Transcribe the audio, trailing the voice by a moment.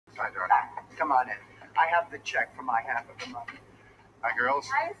Dorothy. Come on in. I have the check for my half of the money. Hi, girls.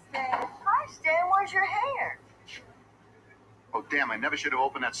 Hi, Stan. Hi, Stan. Where's your hair? Oh, damn, I never should have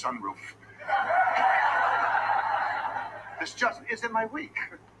opened that sunroof. This just isn't my week.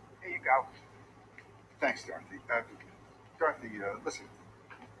 Here you go. Thanks, Dorothy. Dorothy, listen.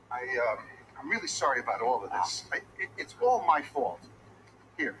 I'm really sorry about all of this. It's all my fault.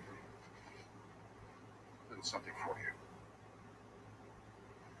 Here. A little something for you.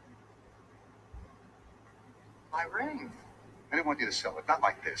 My ring. I didn't want you to sell it. Not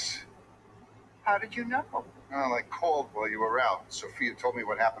like this. How did you know? Well, I called while you were out. Sophia told me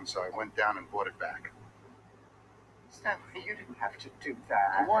what happened, so I went down and bought it back. Stanley, you didn't have to do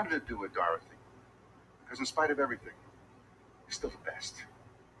that. I wanted to do it, Dorothy. Because in spite of everything, you're still the best.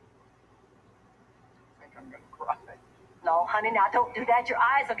 I think I'm going to cry. No, honey, now don't do that. Your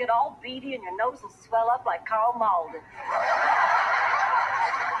eyes will get all beady and your nose will swell up like Carl Malden.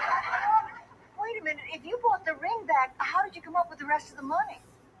 Wait a minute. If you bought the ring back, how did you come up with the rest of the money?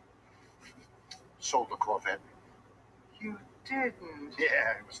 Sold the Corvette. You didn't.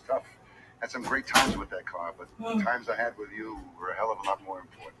 Yeah, it was tough. Had some great times with that car, but the times I had with you were a hell of a lot more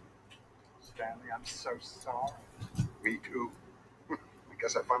important. Stanley, I'm so sorry. Me too. I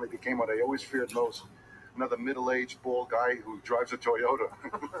guess I finally became what I always feared most. Another middle-aged, bald guy who drives a Toyota.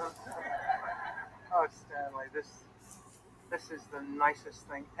 Oh, Stanley, this is the nicest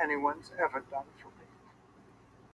thing anyone's ever done for me.